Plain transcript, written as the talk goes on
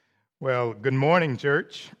Well, good morning,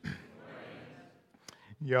 church.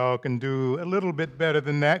 Y'all can do a little bit better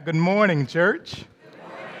than that. Good morning, church. Good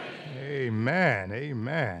morning. Amen,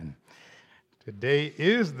 amen. Today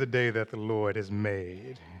is the day that the Lord has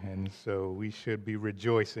made, and so we should be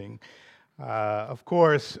rejoicing. Of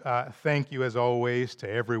course, thank you as always to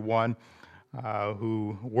everyone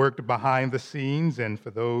who worked behind the scenes and for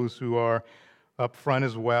those who are up front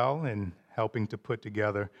as well and helping to put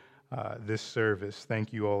together this service.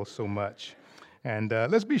 Thank you all so much. And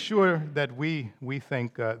let's be sure that we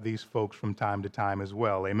thank these folks from time to time as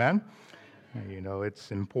well. Amen? You know,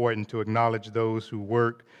 it's important to acknowledge those who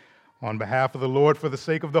work on behalf of the Lord for the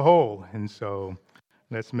sake of the whole. And so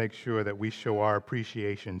let's make sure that we show our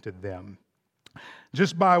appreciation to them.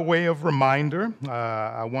 Just by way of reminder,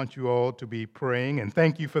 I want you all to be praying, and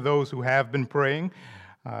thank you for those who have been praying.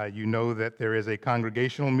 You know that there is a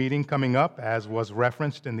congregational meeting coming up, as was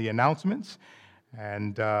referenced in the announcements.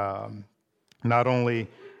 And not only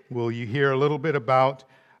will you hear a little bit about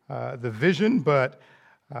the vision, but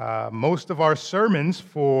most of our sermons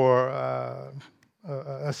for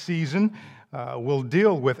a season will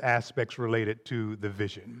deal with aspects related to the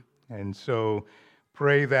vision. And so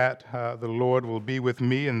pray that the Lord will be with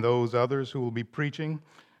me and those others who will be preaching,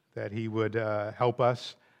 that He would help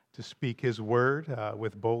us to speak His word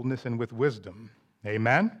with boldness and with wisdom.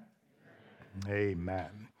 Amen?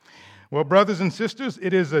 Amen. Well, brothers and sisters,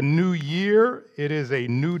 it is a new year. It is a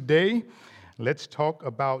new day. Let's talk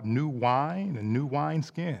about new wine and new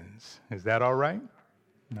wineskins. Is that all right?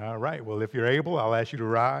 All right. Well, if you're able, I'll ask you to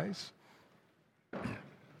rise.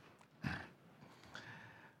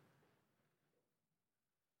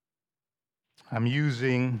 I'm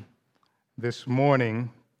using this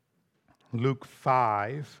morning Luke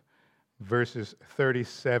 5, verses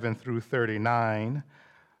 37 through 39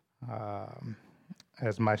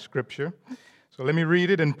 as my scripture. So let me read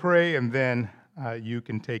it and pray, and then you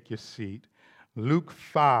can take your seat. Luke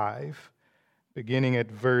 5, beginning at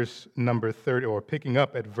verse number 30, or picking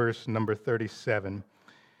up at verse number 37.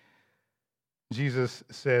 Jesus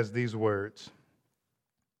says these words,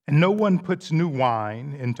 "And no one puts new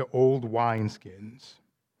wine into old wineskins.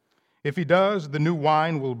 If he does, the new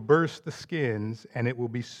wine will burst the skins, and it will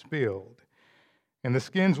be spilled, and the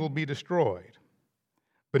skins will be destroyed.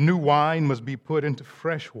 But new wine must be put into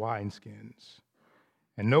fresh wineskins.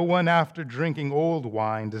 And no one after drinking old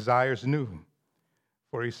wine desires new,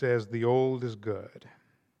 for he says the old is good."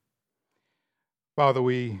 Father,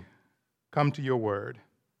 we come to your word.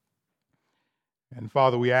 And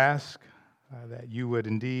Father, we ask that you would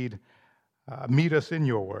indeed meet us in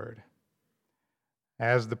your word.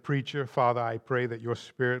 As the preacher, Father, I pray that your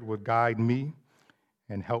Spirit would guide me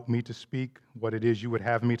and help me to speak what it is you would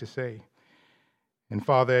have me to say. And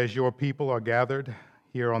Father, as your people are gathered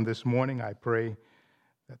here on this morning, I pray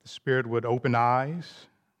that the Spirit would open eyes,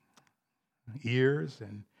 ears,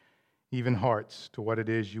 and even hearts to what it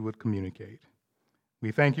is you would communicate.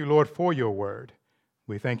 We thank you, Lord, for your word.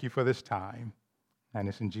 We thank you for this time. And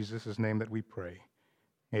it's in Jesus' name that we pray.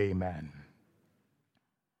 Amen.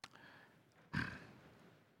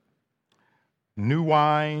 New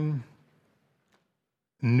wine,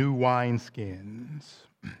 new wineskins.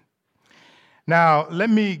 Now, let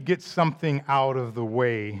me get something out of the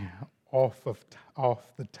way off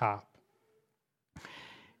the top.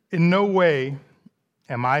 In no way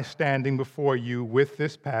am I standing before you with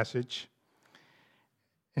this passage.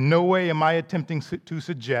 In no way am I attempting to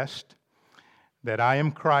suggest that I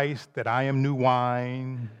am Christ, that I am new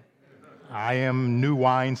wine, I am new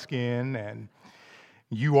wineskin, and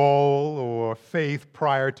you all or faith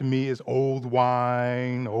prior to me is old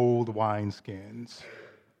wine, old wineskins.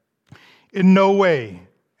 In no way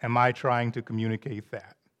am I trying to communicate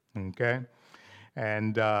that, okay?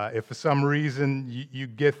 And if for some reason you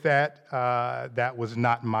get that, that was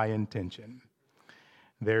not my intention.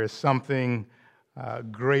 There is something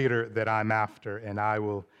greater that I'm after, and I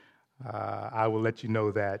will let you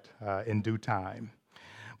know that in due time.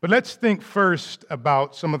 But let's think first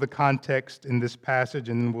about some of the context in this passage,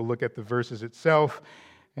 and then we'll look at the verses itself,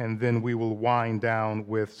 and then we will wind down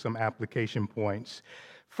with some application points.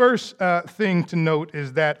 First thing to note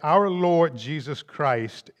is that our Lord Jesus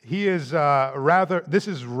Christ, this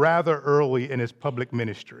is rather early in his public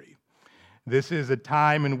ministry. This is a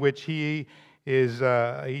time in which he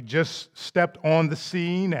just stepped on the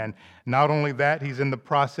scene, and not only that, he's in the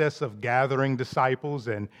process of gathering disciples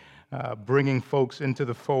and bringing folks into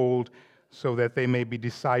the fold so that they may be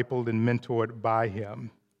discipled and mentored by him.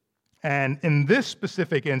 And in this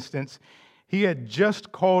specific instance, he had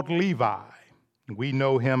just called Levi. We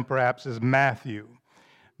know him perhaps as Matthew.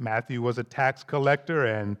 Matthew was a tax collector,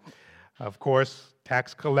 and Of course,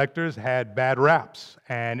 tax collectors had bad raps,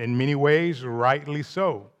 and in many ways, rightly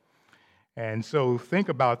so. And so think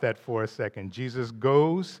about that for a second. Jesus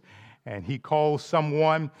goes and he calls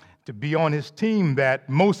someone to be on his team that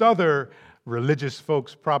most other religious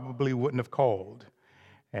folks probably wouldn't have called.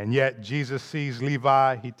 And yet Jesus sees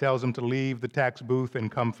Levi, he tells him to leave the tax booth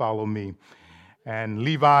and come follow me. And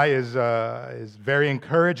Levi is very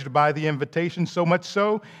encouraged by the invitation, so much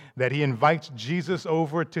so that he invites Jesus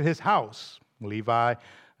over to his house. Levi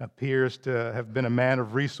appears to have been a man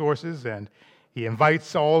of resources, and he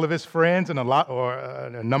invites all of his friends and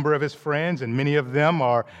a number of his friends, and many of them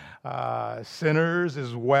are sinners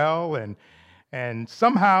as well. And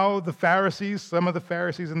somehow some of the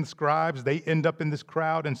Pharisees and the scribes, they end up in this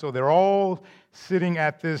crowd, and so they're all sitting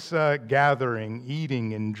at this gathering,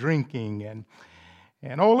 eating and drinking,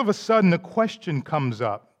 and all of a sudden, a question comes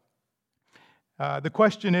up. The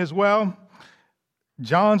question is, well,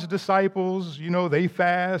 John's disciples, they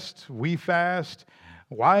fast, we fast.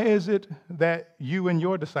 Why is it that you and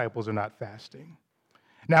your disciples are not fasting?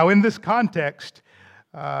 Now, in this context,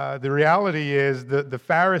 the reality is the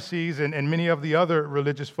Pharisees and many of the other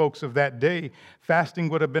religious folks of that day, fasting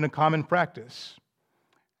would have been a common practice.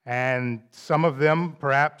 And some of them,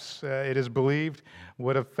 perhaps it is believed,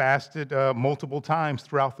 would have fasted multiple times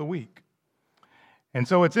throughout the week. And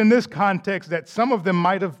so it's in this context that some of them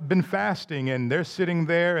might have been fasting, and they're sitting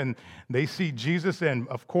there and they see Jesus, and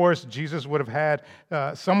of course, Jesus would have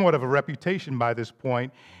had somewhat of a reputation by this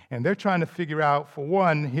point, and they're trying to figure out, for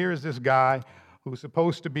one, here's this guy who's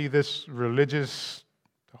supposed to be this religious,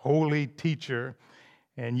 holy teacher,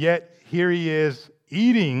 and yet here he is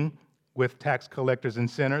eating with tax collectors and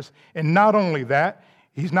sinners. And not only that,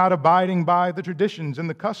 he's not abiding by the traditions and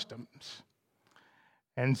the customs.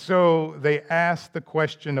 And so they ask the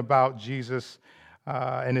question about Jesus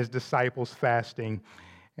and his disciples fasting.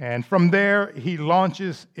 And from there, he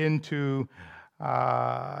launches into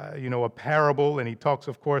a parable, and he talks,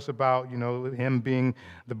 of course, about, him being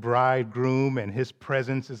the bridegroom, and his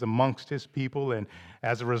presence is amongst his people, and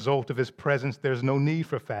as a result of his presence, there's no need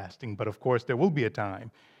for fasting. But of course, there will be a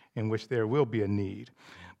time in which there will be a need.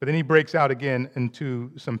 But then he breaks out again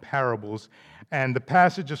into some parables. And the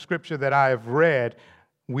passage of Scripture that I have read,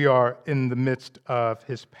 we are in the midst of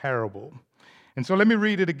his parable. And so let me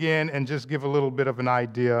read it again and just give a little bit of an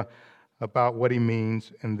idea about what he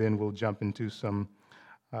means, and then we'll jump into some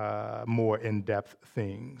more in-depth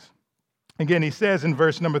things. Again, he says in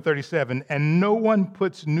verse number 37, "And no one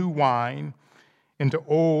puts new wine into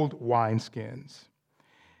old wineskins.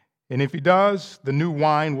 And if he does, the new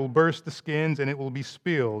wine will burst the skins, and it will be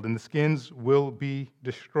spilled, and the skins will be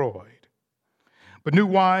destroyed. But new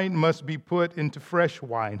wine must be put into fresh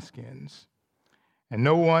wineskins. And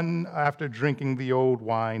no one, after drinking the old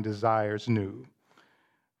wine, desires new.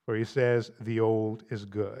 For he says, the old is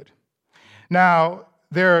good." Now,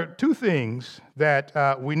 there are two things that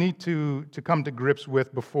we need to come to grips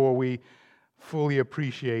with before we fully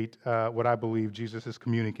appreciate what I believe Jesus is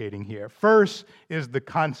communicating here. First is the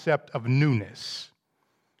concept of newness.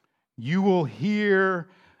 You will hear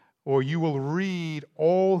or you will read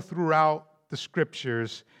all throughout the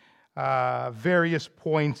Scriptures various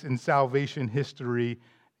points in salvation history.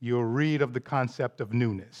 You'll read of the concept of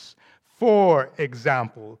newness. For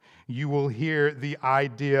example, you will hear the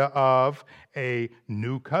idea of a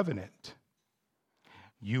new covenant.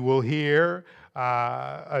 You will hear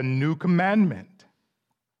a new commandment.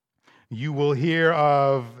 You will hear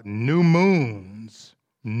of new moons,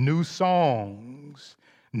 new songs,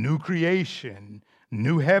 new creation,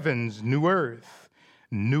 new heavens, new earth,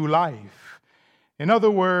 new life. In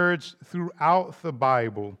other words, throughout the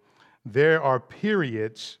Bible, there are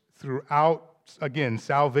periods throughout, again,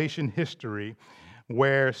 salvation history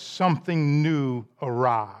where something new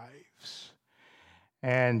arrives.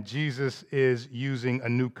 And Jesus is using a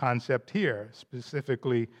new concept here,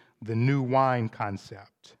 specifically the new wine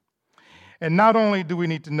concept. And not only do we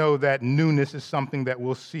need to know that newness is something that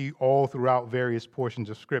we'll see all throughout various portions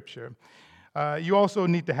of Scripture, you also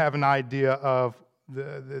need to have an idea of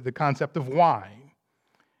the concept of wine.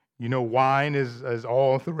 You know, wine is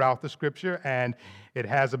all throughout the Scripture, and it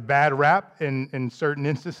has a bad rap in certain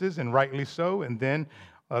instances, and rightly so, and then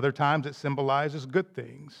other times it symbolizes good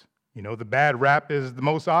things. You know, the bad rap is the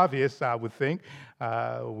most obvious, I would think.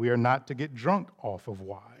 We are not to get drunk off of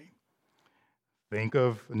wine. Think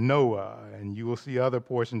of Noah, and you will see other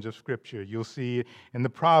portions of Scripture. You'll see in the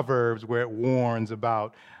Proverbs where it warns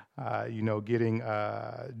about, getting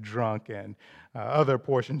drunk, and other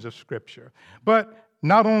portions of Scripture. But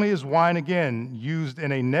not only is wine, again, used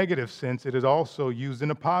in a negative sense, it is also used in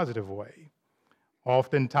a positive way.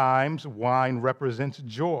 Oftentimes, wine represents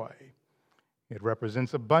joy. It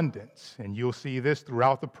represents abundance, and you'll see this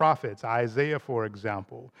throughout the prophets. Isaiah, for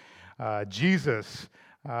example. Jesus,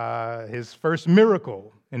 his first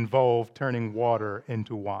miracle involved turning water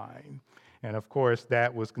into wine. And of course,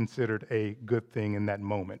 that was considered a good thing in that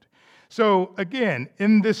moment. So again,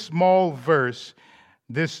 in this small verse,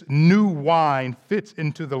 this new wine fits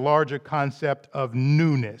into the larger concept of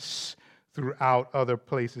newness throughout other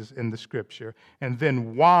places in the Scripture. And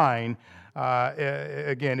then wine,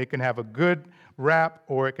 again, it can have a good rap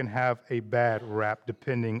or it can have a bad rap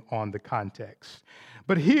depending on the context.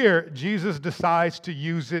 But here, Jesus decides to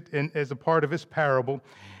use it as a part of his parable.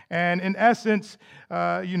 And in essence,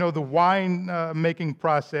 the wine making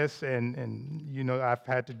process, and I've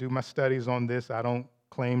had to do my studies on this. I don't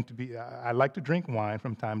claim to be, I like to drink wine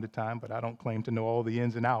from time to time, but I don't claim to know all the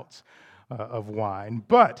ins and outs of wine.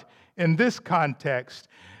 But in this context,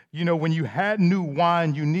 when you had new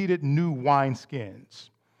wine, you needed new wineskins.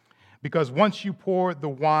 Because once you poured the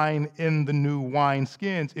wine in the new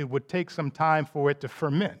wineskins, it would take some time for it to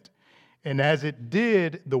ferment. And as it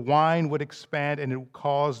did, the wine would expand and it would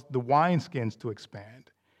cause the wineskins to expand.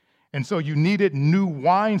 And so you needed new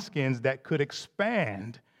wineskins that could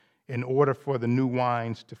expand in order for the new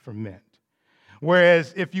wines to ferment.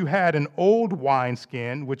 Whereas if you had an old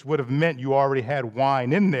wineskin, which would have meant you already had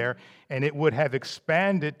wine in there, and it would have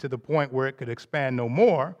expanded to the point where it could expand no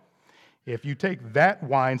more, if you take that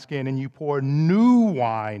wineskin and you pour new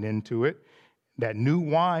wine into it, that new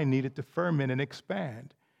wine needed to ferment and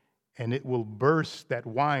expand. And it will burst that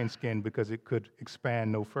wineskin because it could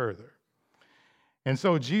expand no further. And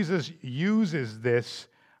so Jesus uses this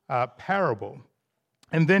parable.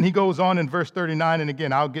 And then he goes on in verse 39, and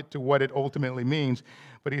again, I'll get to what it ultimately means.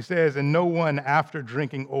 But he says, "And no one after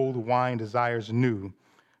drinking old wine desires new,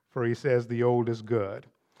 for he says the old is good."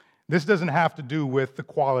 This doesn't have to do with the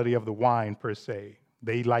quality of the wine per se.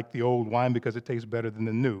 They like the old wine because it tastes better than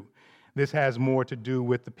the new. This has more to do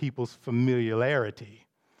with the people's familiarity.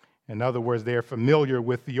 In other words, they're familiar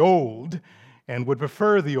with the old and would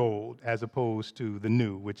prefer the old as opposed to the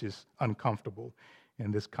new, which is uncomfortable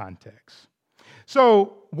in this context.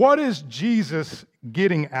 So, what is Jesus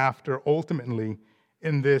getting after ultimately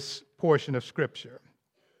in this portion of Scripture?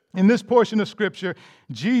 In this portion of Scripture,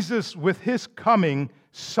 Jesus, with his coming,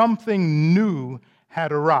 something new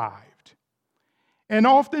had arrived. And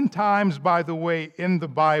oftentimes, by the way, in the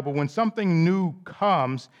Bible, when something new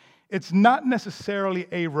comes, it's not necessarily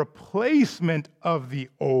a replacement of the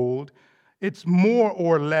old. It's more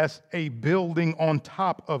or less a building on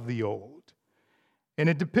top of the old. And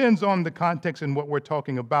it depends on the context and what we're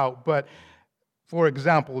talking about. But, for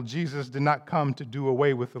example, Jesus did not come to do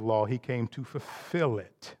away with the law. He came to fulfill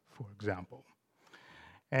it, for example.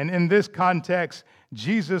 And in this context,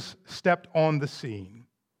 Jesus stepped on the scene.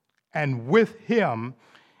 And with him,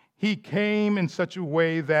 he came in such a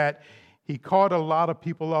way that he caught a lot of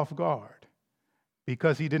people off guard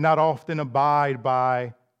because he did not often abide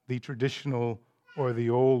by the traditional or the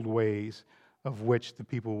old ways of which the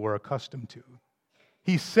people were accustomed to.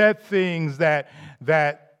 He said things that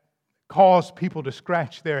caused people to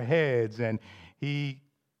scratch their heads, and he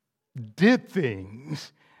did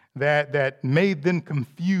things that made them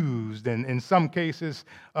confused and in some cases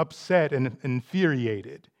upset and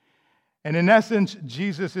infuriated. And in essence,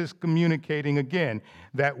 Jesus is communicating again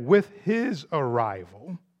that with his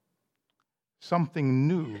arrival, something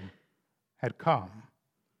new had come.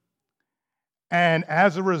 And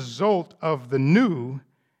as a result of the new,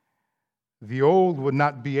 the old would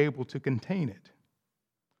not be able to contain it.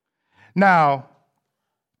 Now,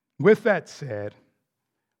 with that said,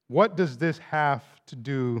 what does this have to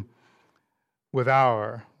do with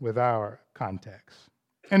our context?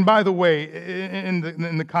 And by the way, in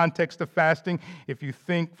the context of fasting, if you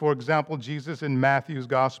think, for example, Jesus in Matthew's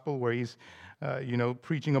gospel, where he's,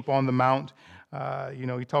 preaching upon the mount,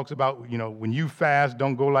 he talks about, when you fast,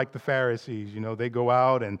 don't go like the Pharisees. They go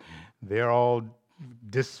out and they're all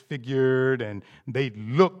disfigured and they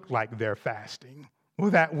look like they're fasting.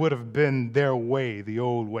 Well, that would have been their way, the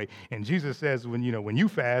old way. And Jesus says, when you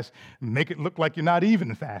fast, make it look like you're not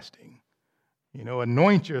even fasting.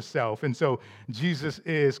 Anoint yourself. And so Jesus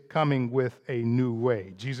is coming with a new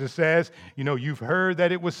way. Jesus says, you've heard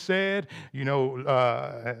that it was said,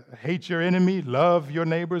 hate your enemy, love your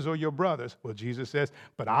neighbors or your brothers. Well, Jesus says,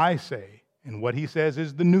 but I say, and what he says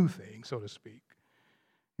is the new thing, so to speak.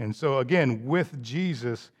 And so again, with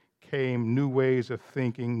Jesus came new ways of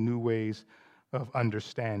thinking, new ways of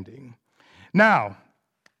understanding. Now,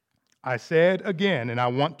 I said again, and I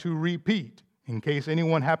want to repeat, in case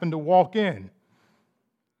anyone happened to walk in,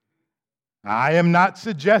 I am not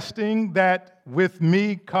suggesting that with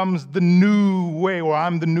me comes the new way, or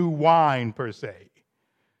I'm the new wine per se.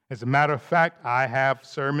 As a matter of fact, I have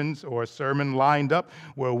sermons or a sermon lined up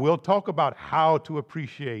where we'll talk about how to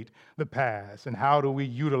appreciate the past and how do we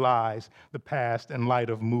utilize the past in light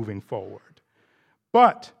of moving forward.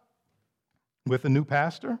 But with a new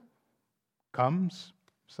pastor comes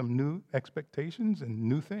some new expectations and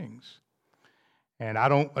new things. And I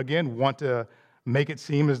don't, again, want to make it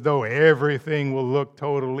seem as though everything will look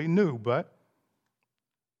totally new, but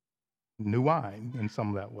new wine in some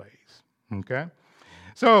of that ways, okay?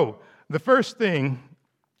 So the first thing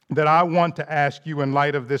that I want to ask you in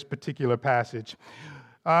light of this particular passage,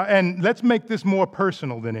 and let's make this more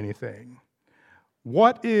personal than anything.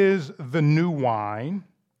 What is the new wine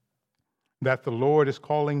that the Lord is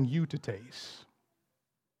calling you to taste?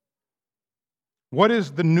 What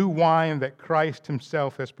is the new wine that Christ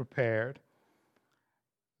himself has prepared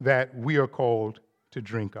that we are called to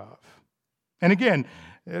drink of? And again,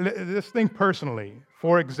 let's think personally.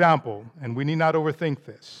 For example, and we need not overthink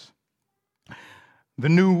this, the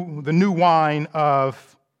new wine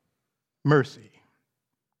of mercy.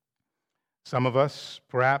 Some of us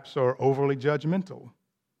perhaps are overly judgmental.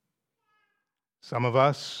 Some of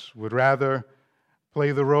us would rather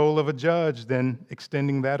play the role of a judge than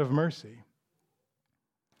extending that of mercy.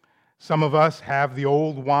 Some of us have the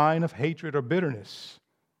old wine of hatred or bitterness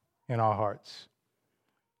in our hearts.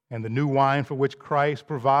 And the new wine for which Christ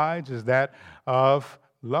provides is that of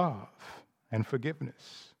love and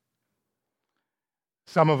forgiveness.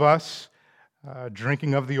 Some of us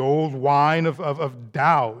drinking of the old wine of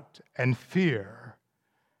doubt and fear.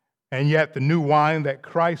 And yet the new wine that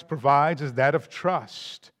Christ provides is that of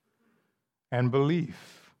trust and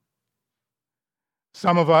belief.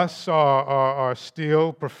 Some of us are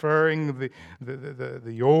still preferring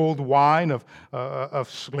the old wine of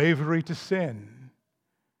slavery to sin.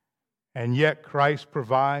 And yet Christ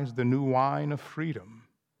provides the new wine of freedom.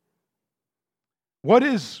 What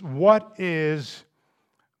is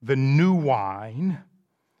the new wine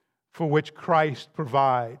for which Christ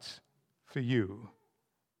provides for you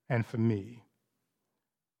and for me,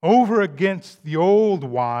 over against the old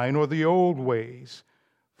wine or the old ways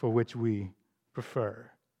for which we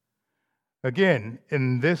prefer? Again,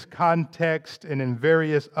 in this context and in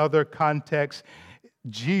various other contexts,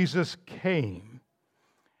 Jesus came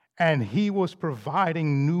and he was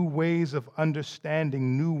providing new ways of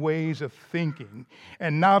understanding, new ways of thinking.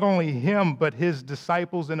 And not only him, but his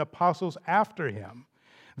disciples and apostles after him.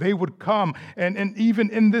 They would come, and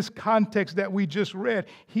even in this context that we just read,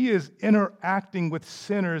 he is interacting with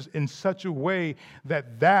sinners in such a way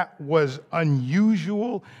that was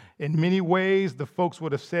unusual. In many ways, the folks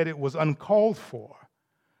would have said it was uncalled for.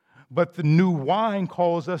 But the new wine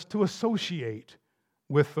calls us to associate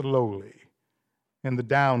with the lowly and the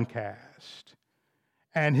downcast.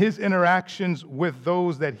 And his interactions with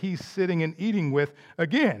those that he's sitting and eating with,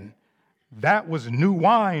 again, that was new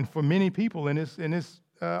wine for many people in his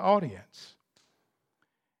audience.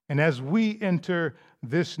 And as we enter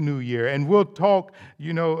this new year, and we'll talk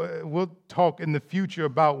in the future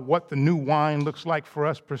about what the new wine looks like for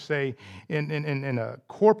us per se in a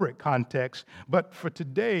corporate context. But for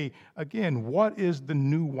today, again, what is the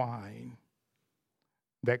new wine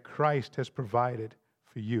that Christ has provided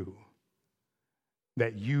for you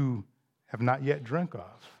that you have not yet drunk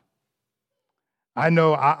of? I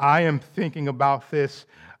know I am thinking about this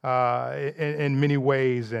in many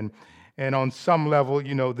ways, and on some level,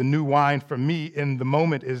 the new wine for me in the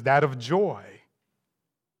moment is that of joy.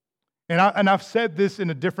 And I've said this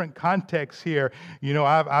in a different context here.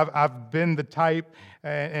 I've been the type,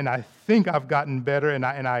 and I think I've gotten better, and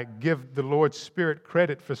I give the Lord's Spirit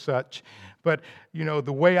credit for such. But,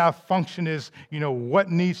 the way I function is, what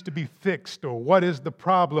needs to be fixed, or what is the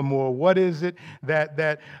problem, or what is it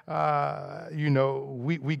that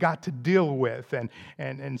we got to deal with.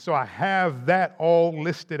 And so I have that all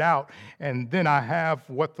listed out. And then I have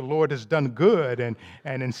what the Lord has done good. And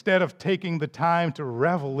instead of taking the time to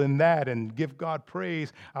revel in that and give God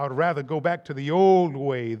praise, I would rather go back to the old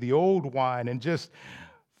way, the old wine, and just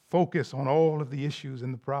focus on all of the issues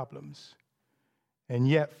and the problems. And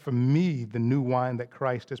yet, for me, the new wine that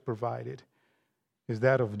Christ has provided is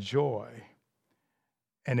that of joy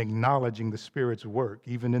and acknowledging the Spirit's work,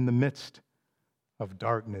 even in the midst of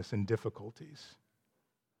darkness and difficulties.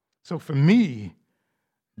 So for me,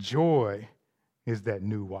 joy is that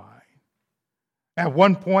new wine. At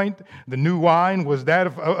one point, the new wine was that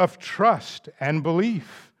of trust and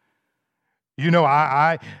belief.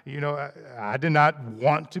 I did not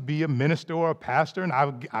want to be a minister or a pastor, and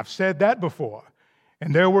I've said that before.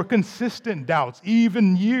 And there were consistent doubts,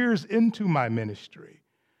 even years into my ministry.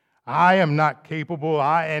 I am not capable,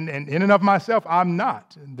 and in and of myself, I'm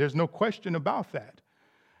not. There's no question about that.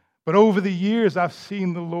 But over the years, I've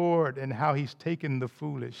seen the Lord and how He's taken the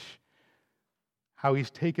foolish, how He's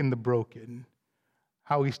taken the broken,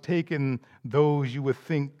 how He's taken those you would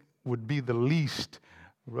think would be the least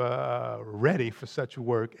ready for such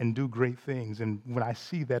work and do great things. And when I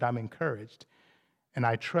see that, I'm encouraged. And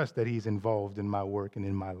I trust that He's involved in my work and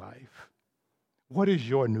in my life. What is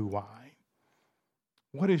your new wine?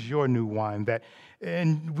 What is your new wine?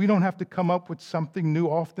 And we don't have to come up with something new.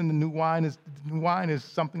 Often the new wine is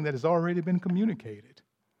something that has already been communicated.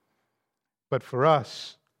 But for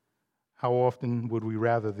us, how often would we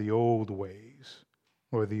rather the old ways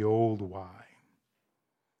or the old wine?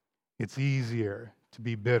 It's easier to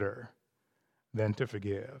be bitter than to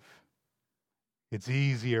forgive. It's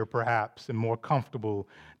easier, perhaps, and more comfortable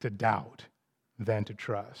to doubt than to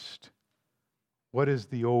trust. What is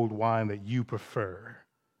the old wine that you prefer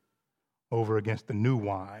over against the new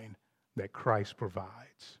wine that Christ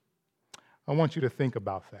provides? I want you to think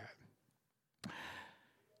about that.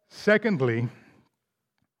 Secondly,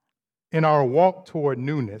 in our walk toward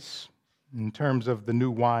newness, in terms of the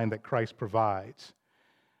new wine that Christ provides,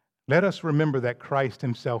 let us remember that Christ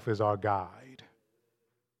Himself is our guide.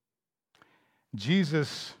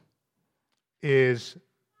 Jesus is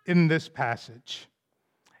in this passage,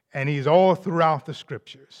 and He's all throughout the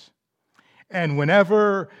Scriptures. And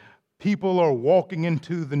whenever people are walking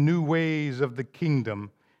into the new ways of the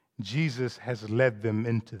kingdom, Jesus has led them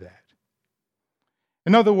into that.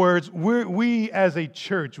 In other words, we as a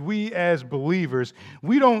church, we as believers,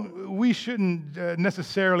 we shouldn't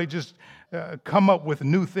necessarily just come up with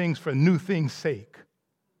new things for new things' sake.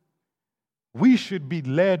 We should be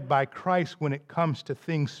led by Christ when it comes to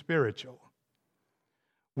things spiritual.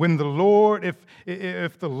 When the Lord,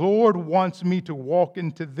 if the Lord wants me to walk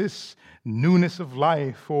into this newness of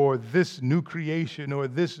life or this new creation or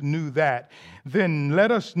this new that, then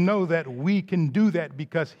let us know that we can do that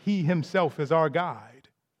because He Himself is our guide.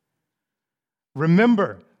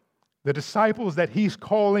 Remember, the disciples that He's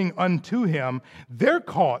calling unto Him, they're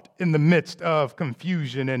caught in the midst of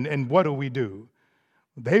confusion, and what do?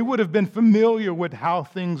 They would have been familiar with how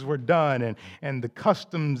things were done and the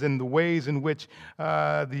customs and the ways in which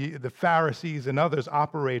the Pharisees and others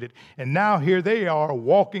operated. And now here they are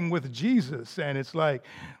walking with Jesus. And it's like,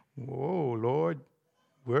 whoa, Lord,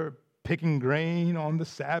 we're picking grain on the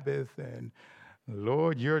Sabbath. And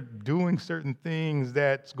Lord, you're doing certain things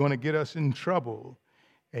that's going to get us in trouble.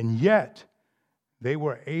 And yet they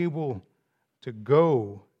were able to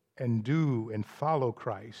go and do and follow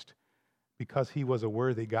Christ, because He was a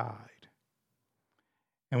worthy guide.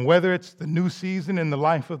 And whether it's the new season in the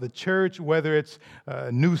life of the church, whether it's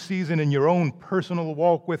a new season in your own personal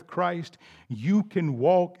walk with Christ, you can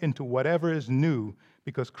walk into whatever is new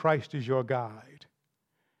because Christ is your guide.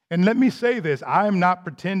 And let me say this, I'm not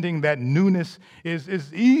pretending that newness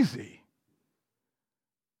is easy.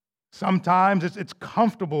 Sometimes it's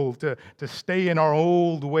comfortable to stay in our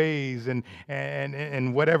old ways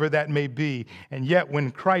and whatever that may be. And yet when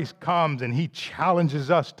Christ comes and He challenges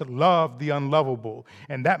us to love the unlovable,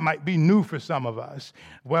 and that might be new for some of us,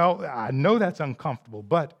 well, I know that's uncomfortable,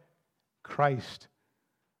 but Christ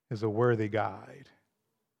is a worthy guide.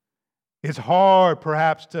 It's hard,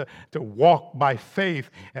 perhaps, to walk by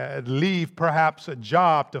faith, leave perhaps a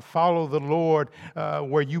job to follow the Lord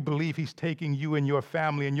where you believe He's taking you and your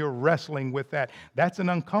family, and you're wrestling with that. That's an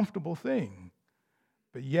uncomfortable thing.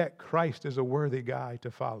 But yet, Christ is a worthy guide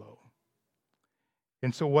to follow.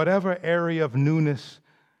 And so whatever area of newness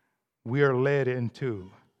we are led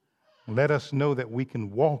into, let us know that we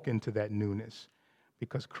can walk into that newness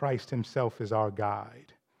because Christ Himself is our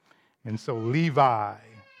guide. And so Levi,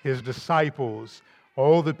 His disciples,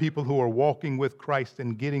 all the people who are walking with Christ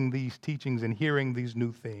and getting these teachings and hearing these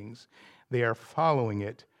new things, they are following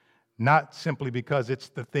it, not simply because it's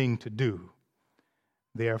the thing to do.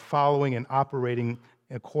 They are following and operating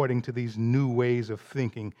according to these new ways of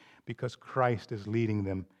thinking because Christ is leading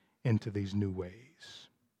them into these new ways.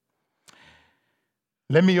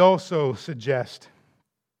 Let me also suggest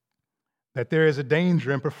that there is a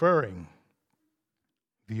danger in preferring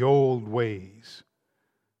the old ways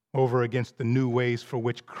over against the new ways for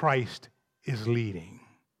which Christ is leading.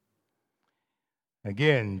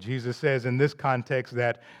 Again, Jesus says in this context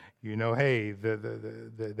that, hey,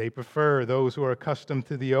 they prefer those who are accustomed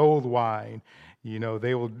to the old wine.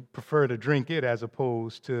 They will prefer to drink it as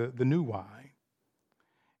opposed to the new wine.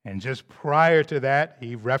 And just prior to that,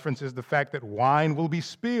 He references the fact that wine will be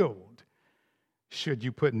spilled should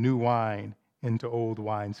you put new wine into old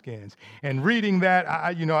wineskins. And reading that,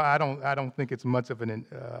 I don't think it's much of an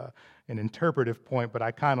interpretive point, but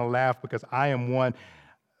I kind of laugh because I am one.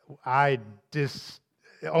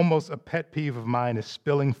 Almost a pet peeve of mine is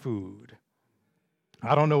spilling food.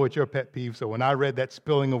 I don't know what your pet peeve. So when I read that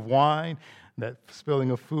spilling of wine, that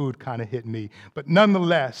spilling of food kind of hit me. But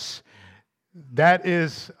nonetheless, that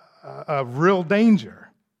is a real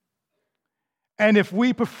danger. And if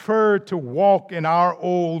we prefer to walk in our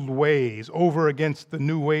old ways over against the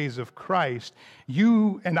new ways of Christ,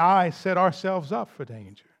 you and I set ourselves up for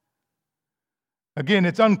danger. Again,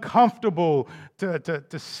 it's uncomfortable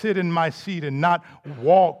to sit in my seat and not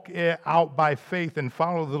walk out by faith and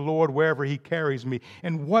follow the Lord wherever He carries me.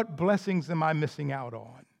 And what blessings am I missing out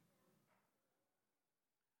on?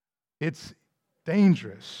 It's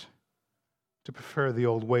dangerous to prefer the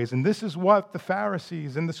old ways. And this is what the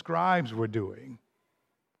Pharisees and the scribes were doing.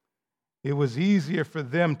 It was easier for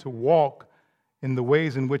them to walk in the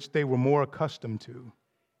ways in which they were more accustomed to.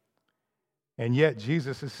 And yet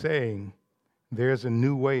Jesus is saying there's a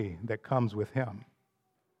new way that comes with Him.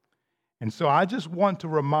 And so I just want to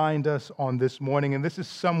remind us on this morning, and this is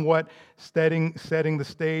somewhat setting the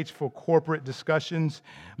stage for corporate discussions,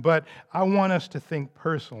 but I want us to think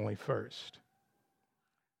personally first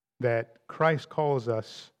that Christ calls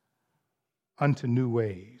us unto new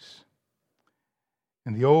ways.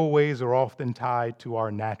 And the old ways are often tied to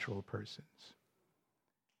our natural persons.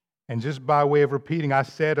 And just by way of repeating, I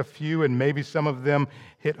said a few, and maybe some of them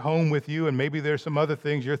hit home with you, and maybe there's some other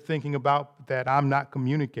things you're thinking about that I'm not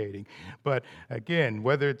communicating. But again,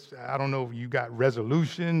 whether it's, I don't know if you got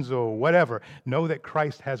resolutions or whatever, know that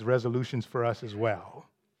Christ has resolutions for us as well.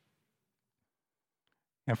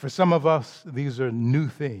 And for some of us, these are new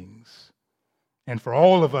things. And for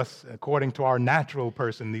all of us, according to our natural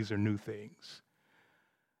person, these are new things.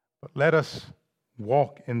 But let us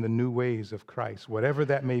walk in the new ways of Christ, whatever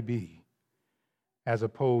that may be, as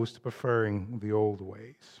opposed to preferring the old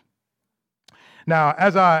ways. Now,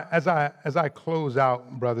 as I close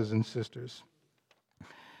out, brothers and sisters,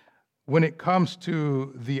 when it comes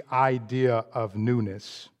to the idea of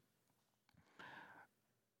newness,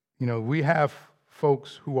 we have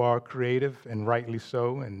folks who are creative, and rightly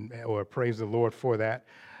so, or praise the Lord for that.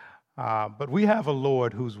 But we have a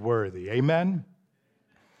Lord who's worthy. Amen?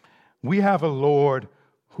 We have a Lord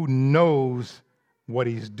who knows what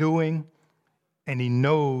He's doing, and He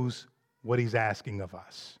knows what He's asking of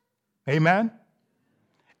us. Amen?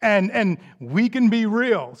 And we can be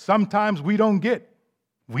real. Sometimes we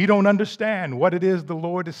don't understand what it is the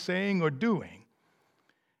Lord is saying or doing.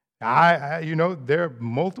 There are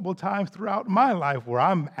multiple times throughout my life where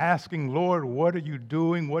I'm asking, Lord, what are you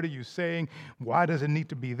doing? What are you saying? Why does it need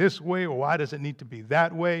to be this way, or why does it need to be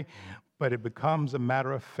that way? But it becomes a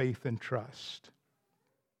matter of faith and trust.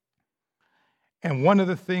 And one of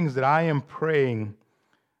the things that I am praying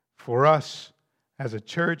for us as a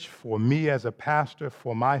church, for me as a pastor,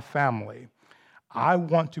 for my family, I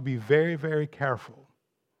want to be very, very careful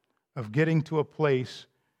of getting to a place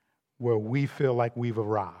where we feel like we've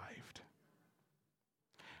arrived.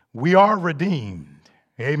 We are redeemed.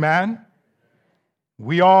 Amen?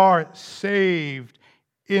 We are saved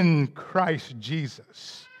in Christ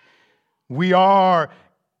Jesus. We are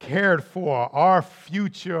cared for. Our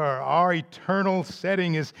future, our eternal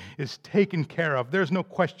setting is taken care of. There's no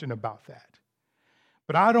question about that.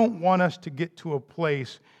 But I don't want us to get to a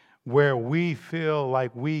place where we feel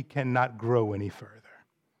like we cannot grow any further.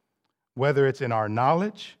 Whether it's in our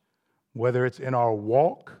knowledge, whether it's in our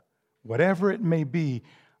walk, whatever it may be,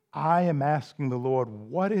 I am asking the Lord,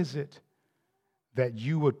 what is it that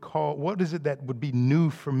you would call, what is it that would be new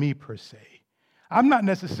for me per se? I'm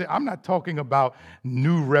not talking about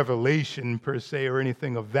new revelation per se or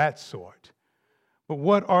anything of that sort. But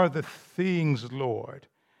what are the things, Lord,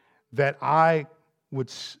 that I would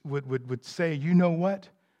say, you know what?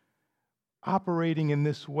 Operating in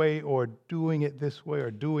this way or doing it this way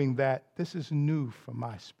or doing that, this is new for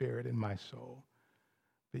my spirit and my soul.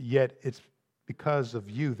 But yet it's because of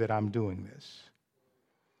you that I'm doing this.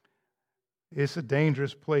 It's a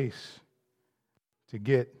dangerous place to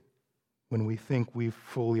get when we think we've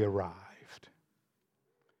fully arrived.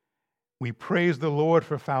 We praise the Lord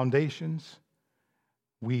for foundations.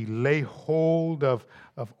 We lay hold of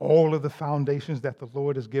all of the foundations that the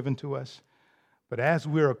Lord has given to us. But as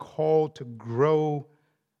we are called to grow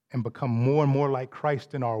and become more and more like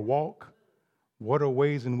Christ in our walk, what are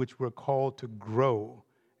ways in which we're called to grow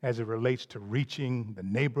as it relates to reaching the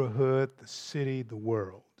neighborhood, the city, the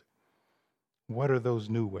world? What are those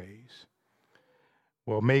new ways?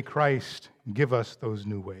 Well, may Christ give us those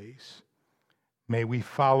new ways. May we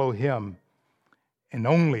follow Him and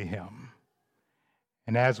only Him.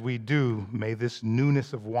 And as we do, may this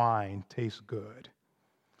newness of wine taste good.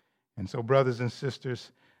 And so, brothers and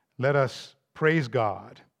sisters, let us praise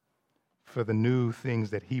God for the new things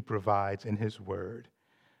that he provides in his word.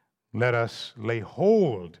 Let us lay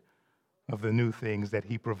hold of the new things that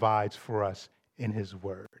he provides for us in his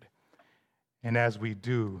word. And as we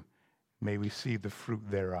do, may we see the fruit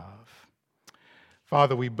thereof.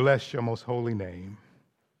 Father, we bless your most holy name.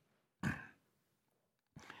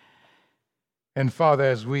 And Father,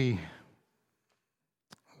 as we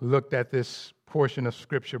looked at this portion of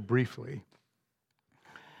Scripture briefly,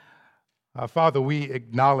 Father, we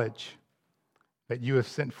acknowledge that you have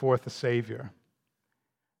sent forth a Savior,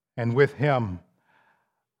 and with him,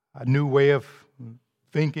 a new way of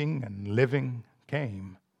thinking and living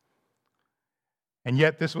came. And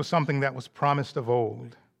yet this was something that was promised of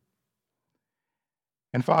old.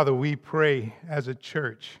 And Father, we pray as a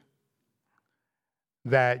church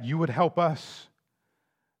that you would help us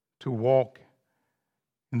to walk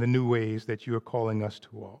in the new ways that you are calling us to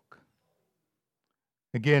walk.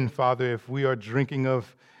 Again, Father, if we are drinking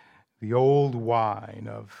of the old wine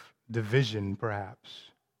of division, perhaps,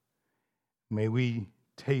 may we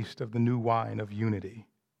taste of the new wine of unity.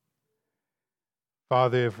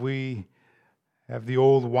 Father, if we have the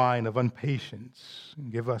old wine of impatience,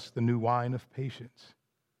 give us the new wine of patience.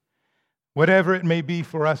 Whatever it may be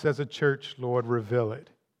for us as a church, Lord, reveal it.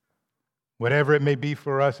 Whatever it may be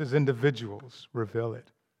for us as individuals, reveal it.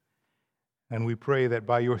 And we pray that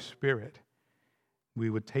by your Spirit, we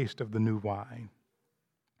would taste of the new wine.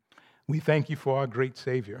 We thank you for our great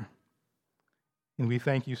Savior. And we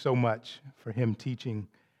thank you so much for him teaching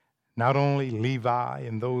not only Levi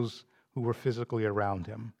and those who were physically around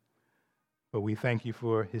him, but we thank you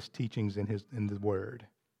for his teachings in the word.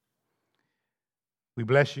 We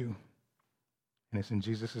bless you. And it's in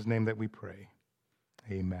Jesus' name that we pray.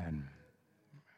 Amen.